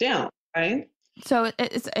down, right? So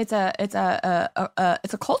it's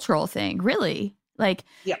a cultural thing, really. Like,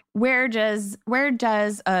 where does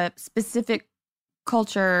a specific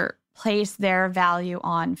culture place their value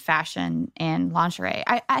on fashion and lingerie?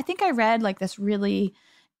 I think I read like this really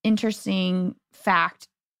interesting fact,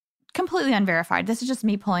 completely unverified. This is just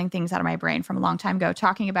me pulling things out of my brain from a long time ago,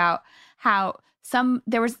 talking about how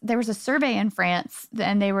there was a survey in France,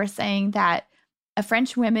 and they were saying that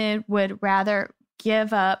French women would rather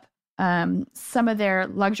give up some of their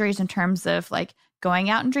luxuries in terms of like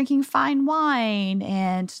going out and drinking fine wine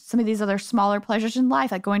and some of these other smaller pleasures in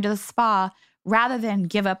life, like going to the spa, rather than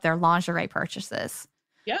give up their lingerie purchases.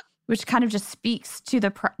 Yeah. Which kind of just speaks to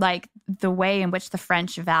the way in which the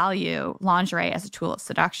French value lingerie as a tool of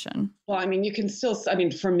seduction. Well, I mean,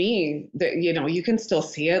 for me, you can still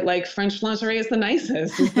see it. Like French lingerie is the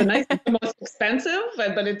nicest. It's the nicest, the most expensive,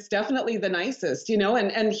 but it's definitely the nicest,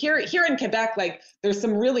 and here in Quebec, like there's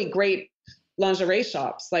some really great lingerie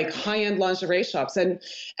shops, like high-end lingerie shops. And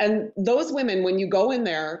those women, when you go in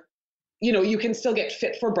there, you can still get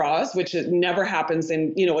fit for bras, which never happens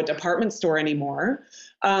in, a department store anymore.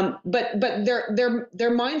 But their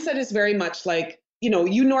mindset is very much like,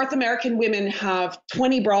 you North American women have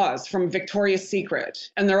 20 bras from Victoria's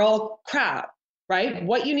Secret, and they're all crap, right?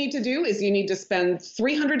 What you need to do is you need to spend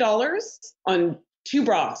 $300 on 2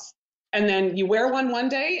 bras. And then you wear one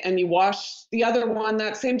day and you wash the other one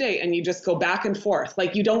that same day, and you just go back and forth.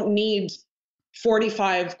 Like you don't need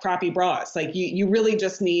 45 crappy bras. Like you really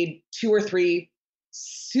just need 2 or 3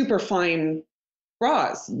 super fine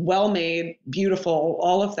bras, well made, beautiful,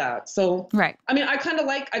 all of that. So, Right. I mean, I kind of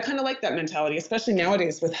like that mentality, especially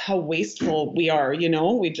nowadays with how wasteful we are.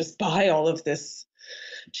 We just buy all of this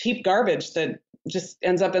cheap garbage that just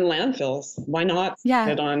ends up in landfills. Why not Yeah.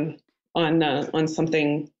 sit on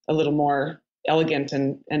something a little more elegant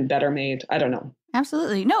and better made? I don't know.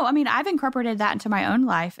 Absolutely. No, I mean, I've incorporated that into my own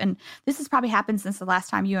life. And this has probably happened since the last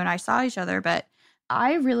time you and I saw each other. But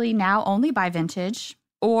I really now only buy vintage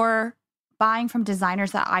or buying from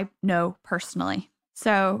designers that I know personally.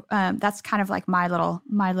 So that's kind of like my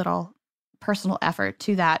little personal effort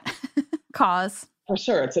to that cause. For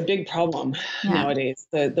sure. It's a big problem nowadays,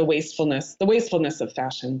 the wastefulness of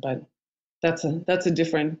fashion. But that's a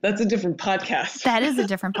different podcast. That is a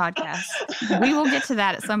different podcast. We will get to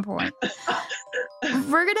that at some point.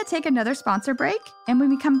 We're going to take another sponsor break. And when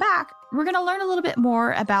we come back, we're going to learn a little bit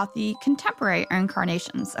more about the contemporary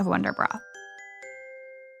incarnations of Wonderbra.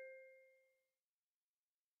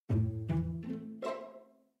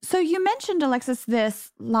 So you mentioned, Alexis,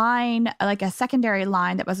 this line, like a secondary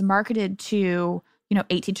line that was marketed to,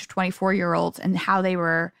 18 to 24-year-olds and how they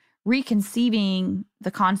were reconceiving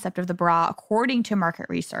the concept of the bra according to market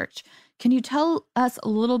research. Can you tell us a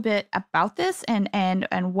little bit about this and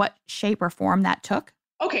what shape or form that took?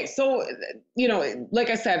 Okay, so, like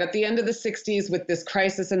I said, at the end of the 60s with this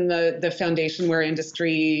crisis in the foundation wear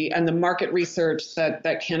industry and the market research that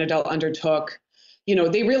Canadel undertook,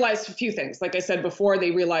 they realized a few things. Like I said before,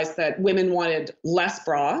 they realized that women wanted less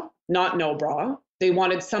bra, not no bra. They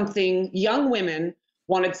wanted young women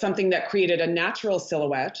wanted something that created a natural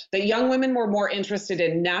silhouette, that young women were more interested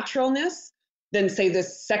in naturalness than, say,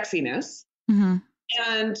 this sexiness, mm-hmm.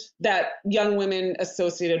 and that young women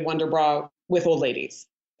associated Wonderbra with old ladies.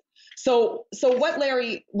 So what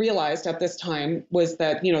Larry realized at this time was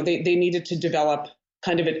that, they needed to develop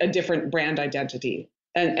kind of a different brand identity.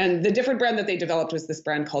 And the different brand that they developed was this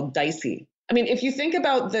brand called Dicey. I mean, if you think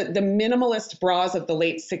about the minimalist bras of the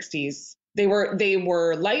late 60s, they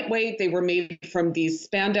were lightweight. They were made from these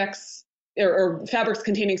spandex or fabrics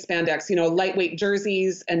containing spandex, lightweight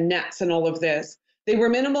jerseys and nets and all of this. They were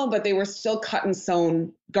minimal, but they were still cut and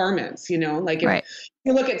sewn garments, like if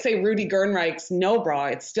you look at, say, Rudy Gernreich's no bra,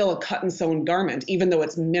 it's still a cut and sewn garment, even though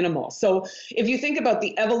it's minimal. So if you think about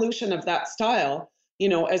the evolution of that style,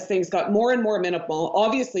 as things got more and more minimal,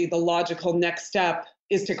 obviously the logical next step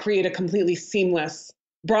is to create a completely seamless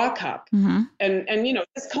bra cup. Mm-hmm. And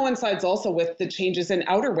this coincides also with the changes in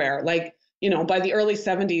outerwear. Like, by the early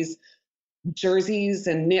 70s, jerseys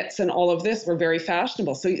and knits and all of this were very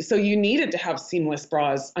fashionable. So you needed to have seamless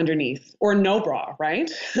bras underneath or no bra,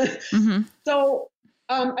 right? Mm-hmm. So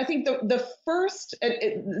I think the first,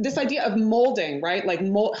 this idea of molding, right? Like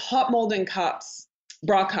hot molding cups,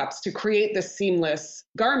 bra cups to create this seamless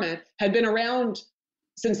garment had been around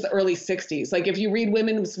since the early 60s. Like if you read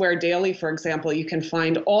Women's Wear Daily, for example, you can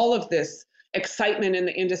find all of this excitement in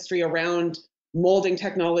the industry around molding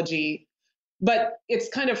technology. But its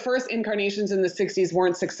kind of first incarnations in the 60s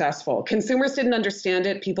weren't successful. Consumers didn't understand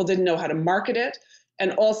it. People didn't know how to market it.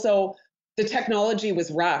 And also the technology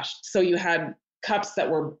was rushed. So you had cups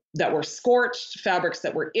that were scorched, fabrics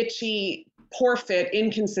that were itchy, poor fit,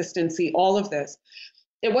 inconsistency, all of this.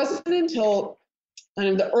 It wasn't until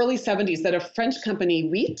in the early 70s that a French company,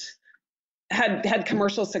 Wheat, had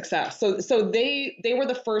commercial success. So they were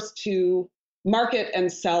the first to market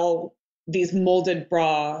and sell these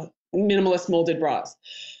minimalist molded bras.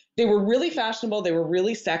 They were really fashionable. They were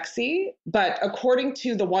really sexy. But according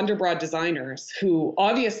to the Wonderbra designers, who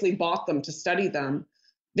obviously bought them to study them,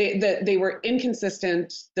 they were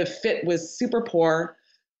inconsistent. The fit was super poor.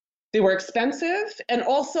 They were expensive. And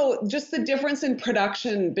also just the difference in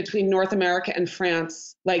production between North America and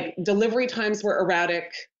France, like delivery times were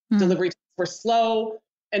erratic, delivery times were slow.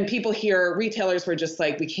 And people here, retailers were just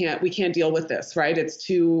like, we can't deal with this, right? It's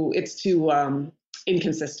too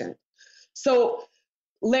inconsistent. So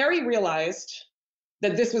Larry realized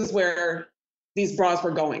that this was where these bras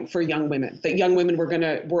were going for young women, that young women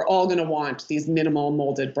were all gonna want these minimal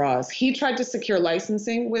molded bras. He tried to secure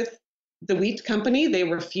licensing with the Wheat company. They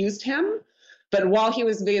refused him. But while he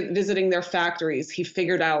was visiting their factories, he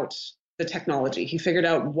figured out the technology. He figured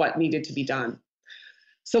out what needed to be done.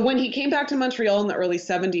 So when he came back to Montreal in the early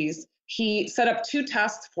 70s, he set up 2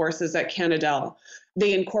 task forces at Canadel.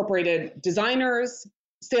 They incorporated designers,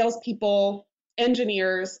 salespeople,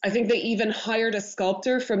 engineers. I think they even hired a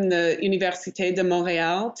sculptor from the Université de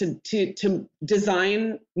Montréal to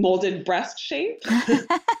design molded breast shape.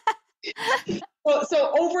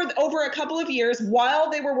 So over a couple of years, while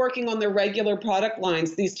they were working on their regular product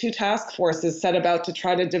lines, these two task forces set about to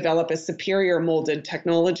try to develop a superior molded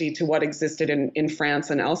technology to what existed in France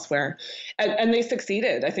and elsewhere. And they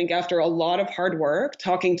succeeded, I think, after a lot of hard work.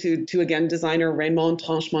 Talking to again, designer Raymond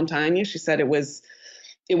Tranche-Montagne, she said it was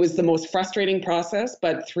the most frustrating process,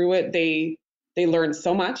 but through it, they learned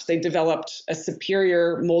so much. They developed a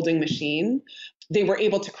superior molding machine. They were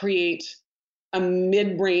able to create a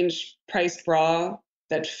mid-range priced bra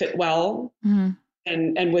that fit well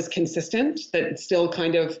and was consistent, that still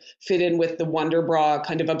kind of fit in with the Wonderbra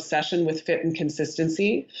kind of obsession with fit and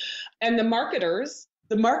consistency. And the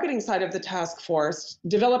marketing side of the task force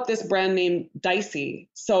developed this brand name Dicey.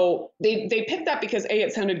 So they picked that because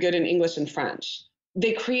it sounded good in English and French.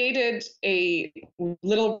 They created a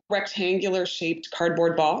little rectangular shaped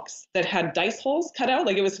cardboard box that had dice holes cut out.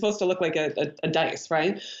 Like it was supposed to look like a dice,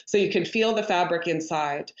 right? So you could feel the fabric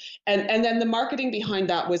inside. And then the marketing behind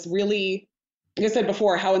that was really, like I said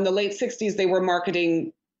before, how in the late 60s, they were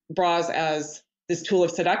marketing bras as this tool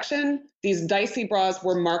of seduction. These dicey bras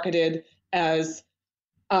were marketed as,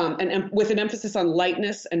 and with an emphasis on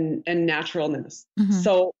lightness and naturalness.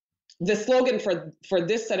 So the slogan for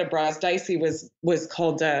this set of bras, Dicey, was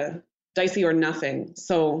called Dicey or Nothing.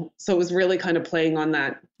 So it was really kind of playing on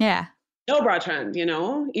that no bra trend,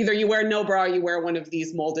 Either you wear no bra or you wear one of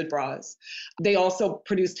these molded bras. They also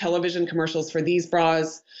produced television commercials for these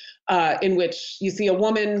bras, in which you see a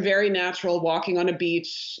woman, very natural, walking on a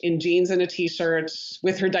beach in jeans and a t-shirt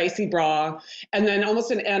with her Dicey bra, and then almost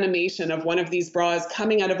an animation of one of these bras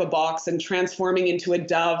coming out of a box and transforming into a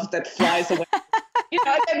dove that flies away.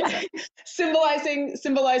 Symbolizing,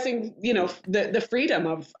 the freedom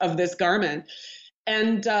of this garment.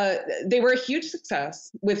 And they were a huge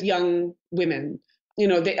success with young women.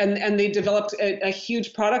 They developed a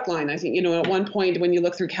huge product line. I think, at one point when you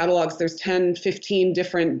look through catalogs, there's 10, 15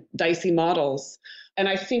 different Dicey models. And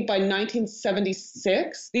I think by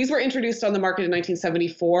 1976, these were introduced on the market in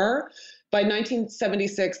 1974. By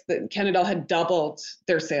 1976, Cannondale had doubled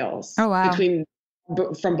their sales. Oh, wow.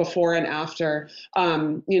 From before and after.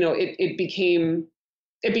 It became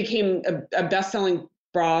a best-selling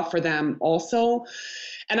bra for them also.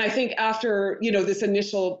 And I think after, this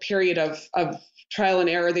initial period of trial and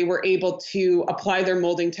error, they were able to apply their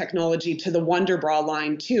molding technology to the Wonderbra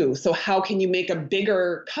line too. So how can you make a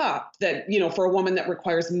bigger cup that, for a woman that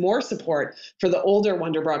requires more support for the older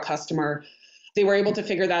Wonderbra customer? They were able to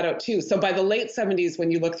figure that out too. So by the late 70s,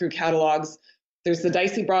 when you look through catalogs, there's the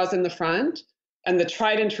Dicey bras in the front, and the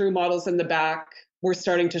tried and true models in the back were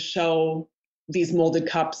starting to show these molded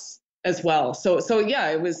cups as well. So yeah,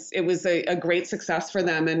 it was a great success for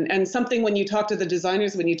them. And something, when you talk to the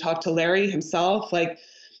designers, when you talk to Larry himself, like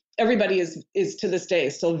everybody is to this day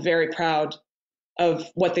still very proud of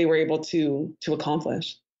what they were able to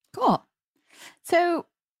accomplish. Cool. So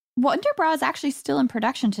Wonderbra is actually still in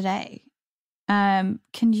production today. Can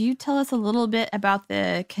you tell us a little bit about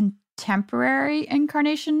the contemporary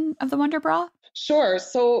incarnation of the Wonderbra? Sure.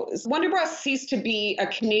 So Wonderbra ceased to be a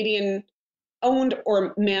Canadian owned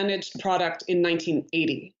or managed product in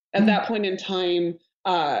 1980. At that point in time,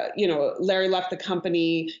 Larry left the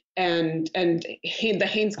company and the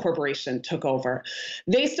Haynes Corporation took over.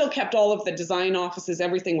 They still kept all of the design offices.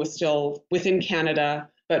 Everything was still within Canada.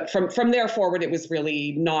 But from there forward, it was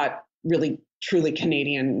really not really truly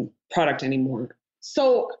Canadian product anymore.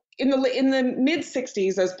 So in the mid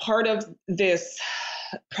 60s, as part of this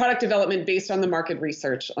product development based on the market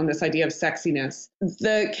research on this idea of sexiness,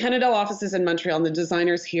 the Cannondale offices in Montreal and the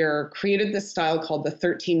designers here created this style called the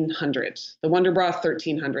 1300, the Wonderbra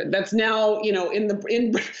 1300. That's now,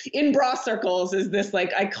 in bra circles is this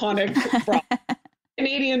like iconic bra,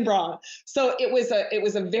 Canadian bra. So it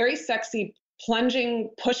was a very sexy plunging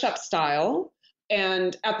push-up style.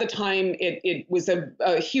 And at the time, it was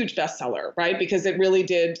a huge bestseller, right? Because it really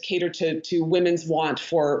did cater to women's want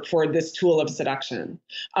for this tool of seduction.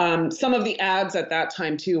 Some of the ads at that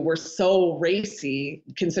time, too, were so racy,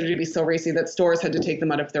 considered to be so racy, that stores had to take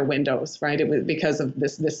them out of their windows, right? It was because of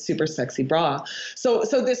this super sexy bra. So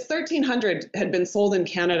this 1300 had been sold in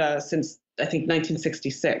Canada since, I think,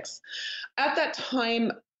 1966. At that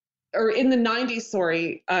time, or in the 90s,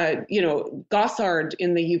 Gossard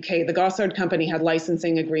in the UK, the Gossard company had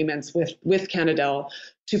licensing agreements with Cannondale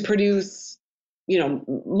to produce,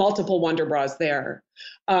 multiple Wonderbras there.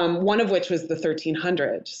 One of which was the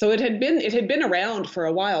 1300. So it had been around for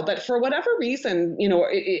a while, but for whatever reason, in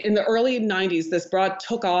the early 90s, this bra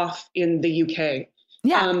took off in the UK.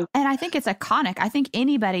 Yeah, and I think it's iconic. I think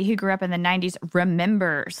anybody who grew up in the 90s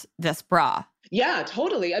remembers this bra. Yeah,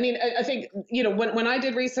 totally. I mean, I think, when I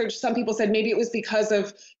did research, some people said maybe it was because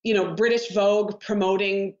of, British Vogue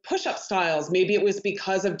promoting push-up styles. Maybe it was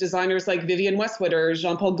because of designers like Vivienne Westwood or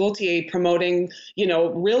Jean-Paul Gaultier promoting,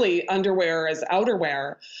 really underwear as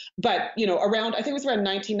outerwear. But, I think it was around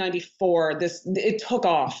 1994, it took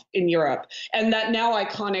off in Europe. And that now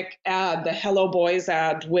iconic ad, the Hello Boys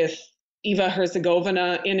ad with Eva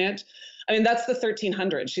Herzegovina in it, I mean, that's the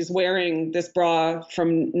 1300. She's wearing this bra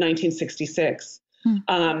from 1966.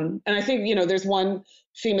 And I think, there's one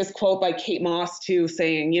famous quote by Kate Moss too,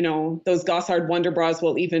 saying, those Gossard Wonder Bras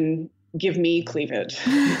will even give me cleavage.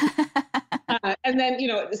 And then,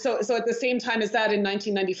 so at the same time as that, in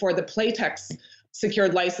 1994, the Playtex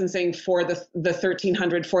secured licensing for the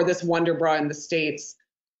 1300 for this Wonder Bra in the States.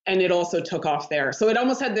 And it also took off there. So it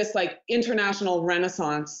almost had this like international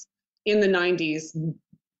renaissance in the 90s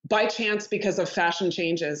by chance because of fashion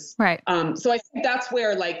changes. Right. So I think that's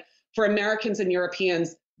where, like, for Americans and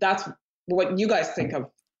Europeans, that's what you guys think of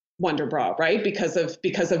Wonder Bra, right? Because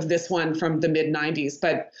of this one from the mid 90s.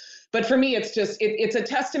 But for me, it's just, it's a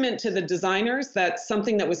testament to the designers that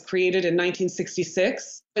something that was created in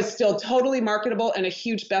 1966 is still totally marketable and a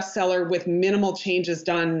huge bestseller with minimal changes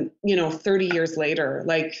done, 30 years later.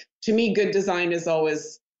 Like, to me, good design is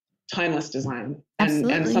always timeless design,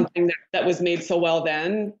 and something that was made so well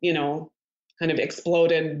then, kind of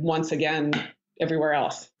exploded once again everywhere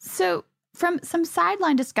else. So from some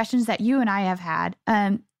sideline discussions that you and I have had,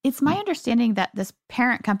 it's my understanding that this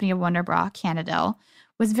parent company of Wonderbra, Cannondale,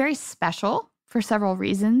 was very special for several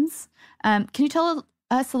reasons. Can you tell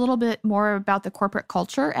us a little bit more about the corporate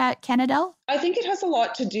culture at Cannondale? I think it has a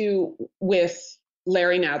lot to do with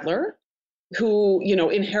Larry Nadler, who,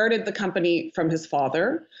 inherited the company from his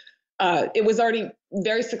father. It was already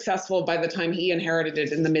very successful by the time he inherited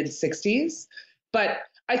it in the mid 60s. But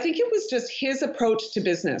I think it was just his approach to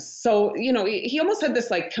business. So, he almost had this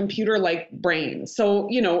like computer-like brain. So,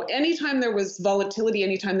 anytime there was volatility,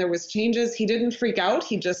 anytime there was changes, he didn't freak out.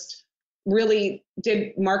 He just really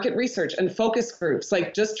did market research and focus groups,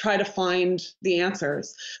 like just try to find the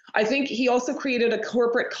answers. I think he also created a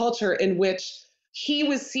corporate culture in which he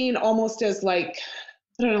was seen almost as like,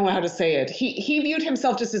 I don't know how to say it. He viewed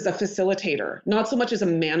himself just as a facilitator, not so much as a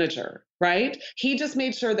manager, right? He just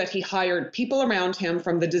made sure that he hired people around him,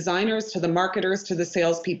 from the designers to the marketers to the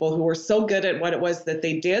salespeople, who were so good at what it was that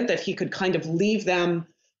they did that he could kind of leave them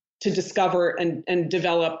to discover and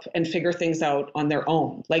develop and figure things out on their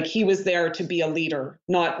own. Like, he was there to be a leader,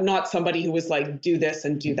 not somebody who was like, do this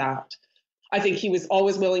and do that. I think he was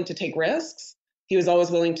always willing to take risks. He was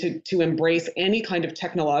always willing to embrace any kind of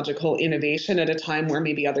technological innovation at a time where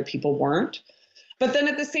maybe other people weren't. But then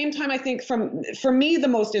at the same time, I think for me, the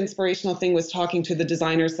most inspirational thing was talking to the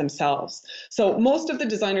designers themselves. So most of the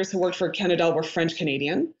designers who worked for Cannondale were French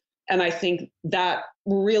Canadian. And I think that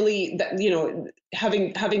really,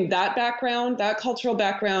 having that background, that cultural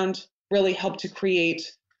background, really helped to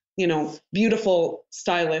create, beautiful,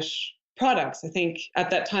 stylish products. I think at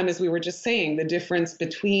that time, as we were just saying, the difference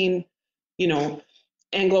between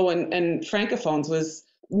Anglo and Francophones was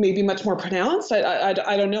maybe much more pronounced. I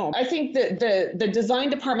don't know. I think that the design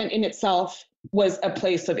department in itself was a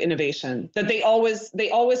place of innovation, that they always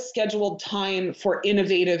scheduled time for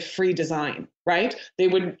innovative free design, right? They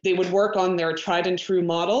would work on their tried and true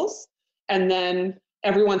models. And then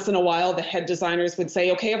every once in a while, the head designers would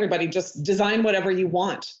say, okay, everybody, just design whatever you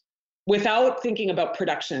want, without thinking about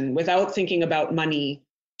production, without thinking about money,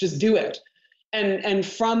 just do it. And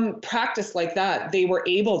from practice like that, they were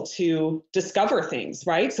able to discover things,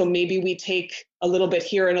 right? So maybe we take a little bit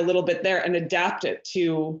here and a little bit there and adapt it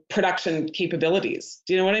to production capabilities.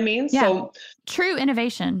 Do you know what I mean? Yeah. So true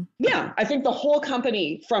innovation. Yeah. I think the whole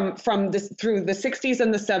company from this through the 60s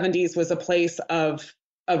and the 70s was a place of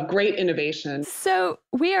great innovation. So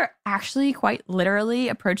we are actually quite literally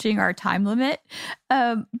approaching our time limit.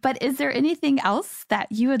 But is there anything else that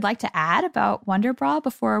you would like to add about Wonderbra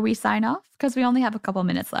before we sign off? Because we only have a couple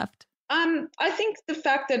minutes left. I think the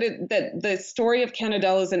fact that the story of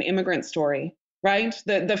Cannondale is an immigrant story, right?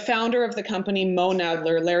 The founder of the company, Mo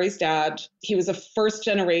Nadler, Larry's dad, he was a first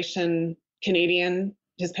generation Canadian.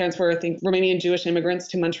 His parents were, I think, Romanian Jewish immigrants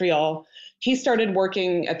to Montreal. He started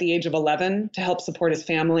working at the age of 11 to help support his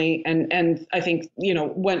family. And I think,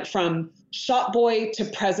 went from shop boy to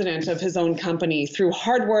president of his own company through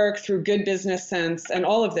hard work, through good business sense, and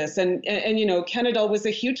all of this. And Cannondale was a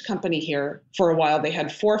huge company here for a while. They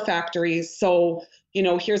had 4 factories. So,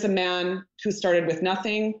 here's a man who started with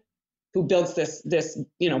nothing, who builds this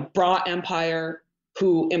bra empire,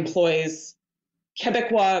 who employs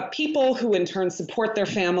Quebecois people who in turn support their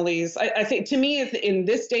families. I think, to me, in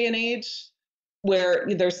this day and age, where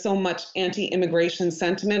there's so much anti-immigration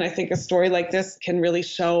sentiment, I think a story like this can really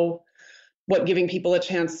show what giving people a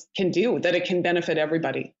chance can do, that it can benefit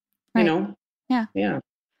everybody, Right. you know? Yeah. Yeah.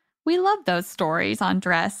 We love those stories on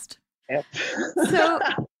Dressed. Yep. So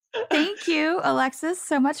thank you, Alexis,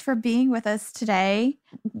 so much for being with us today.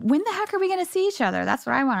 When the heck are we going to see each other? That's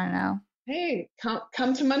what I want to know. Hey,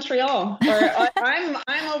 come to Montreal. Or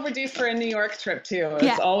I'm overdue for a New York trip too.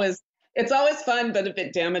 It's always fun, but a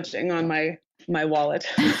bit damaging on my wallet.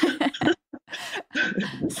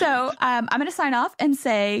 So I'm going to sign off and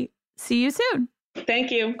say, see you soon.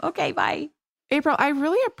 Thank you. Okay, bye. April, I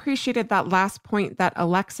really appreciated that last point that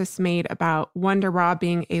Alexis made about Wonderbra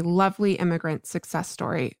being a lovely immigrant success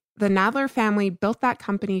story. The Nadler family built that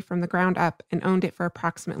company from the ground up and owned it for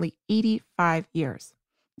approximately 85 years.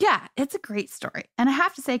 Yeah, it's a great story. And I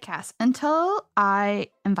have to say, Cass, until I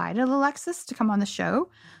invited Alexis to come on the show,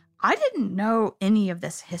 I didn't know any of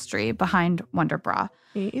this history behind Wonderbra.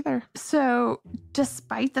 Me either. So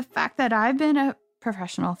despite the fact that I've been a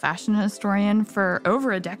professional fashion historian for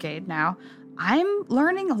over a decade now, I'm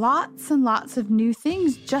learning lots and lots of new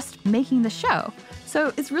things just making the show.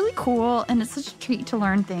 So it's really cool, and it's such a treat to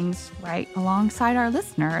learn things right alongside our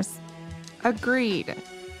listeners. Agreed.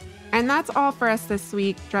 And that's all for us this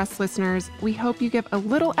week, Dress listeners. We hope you give a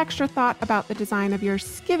little extra thought about the design of your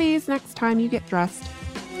skivvies next time you get dressed.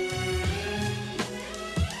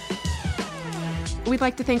 We'd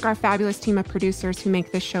like to thank our fabulous team of producers who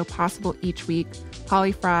make this show possible each week.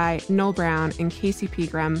 Holly Fry, Noel Brown, and Casey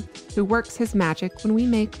Pegram, who works his magic when we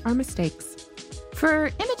make our mistakes. For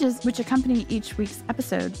images which accompany each week's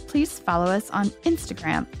episode, please follow us on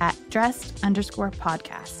Instagram at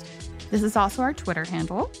dressed_podcast. This is also our Twitter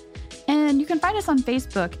handle. And you can find us on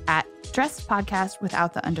Facebook at Dressed Podcast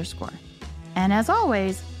without the underscore. And as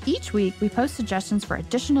always, each week we post suggestions for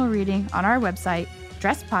additional reading on our website,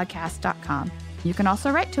 dressedpodcast.com. You can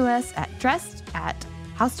also write to us at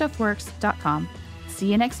dressed@howstuffworks.com.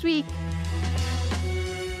 See you next week.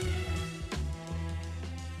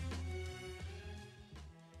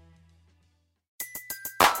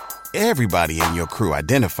 Everybody in your crew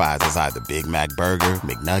identifies as either Big Mac Burger,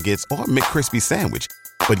 McNuggets, or McCrispy Sandwich.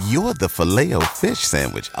 But you're the Filet-O-Fish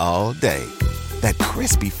Sandwich all day. That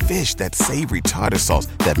crispy fish, that savory tartar sauce,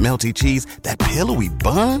 that melty cheese, that pillowy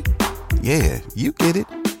bun. Yeah, you get it.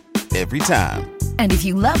 Every time. And if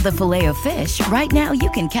you love the Filet-O-Fish, right now you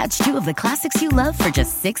can catch two of the classics you love for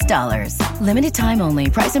just $6. Limited time only.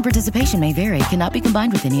 Price and participation may vary. Cannot be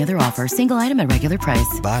combined with any other offer. Single item at regular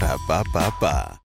price. Ba-da-ba-ba-ba.